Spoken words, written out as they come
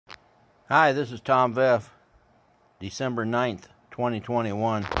Hi, this is Tom Veff, December 9th,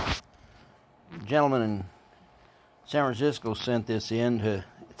 2021. A gentleman in San Francisco sent this in.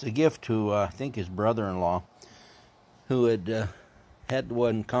 It's a gift to, I think, his brother-in-law, who had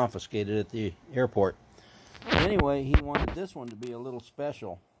one confiscated at the airport. Anyway, he wanted this one to be a little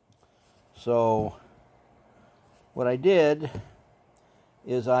special. So, what I did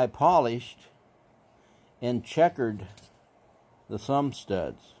is I polished and checkered the thumb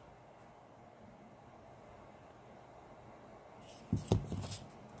studs.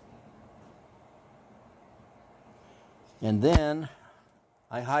 And then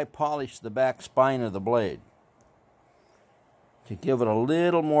I high polished the back spine of the blade to give it a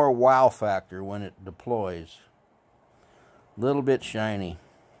little more wow factor when it deploys. A little bit shiny.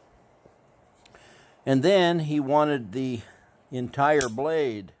 And then he wanted the entire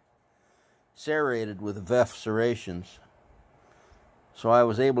blade serrated with Veff Serrations. So I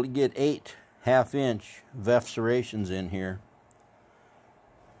was able to get 8 half-inch Veff Serrations in here.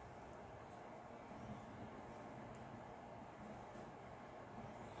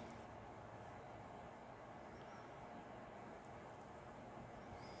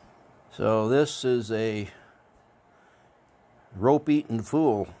 So this is a rope-eaten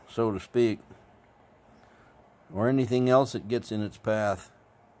fool, so to speak, or anything else that gets in its path.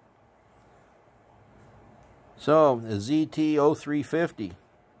 So, the ZT-0350,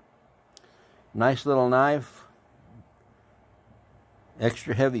 nice little knife,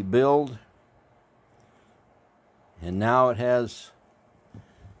 extra heavy build, and now it has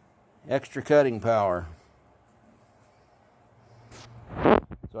extra cutting power.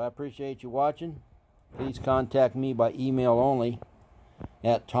 So I appreciate you watching. Please contact me by email only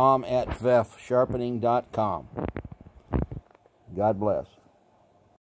at tom@veffsharpening.com. God bless.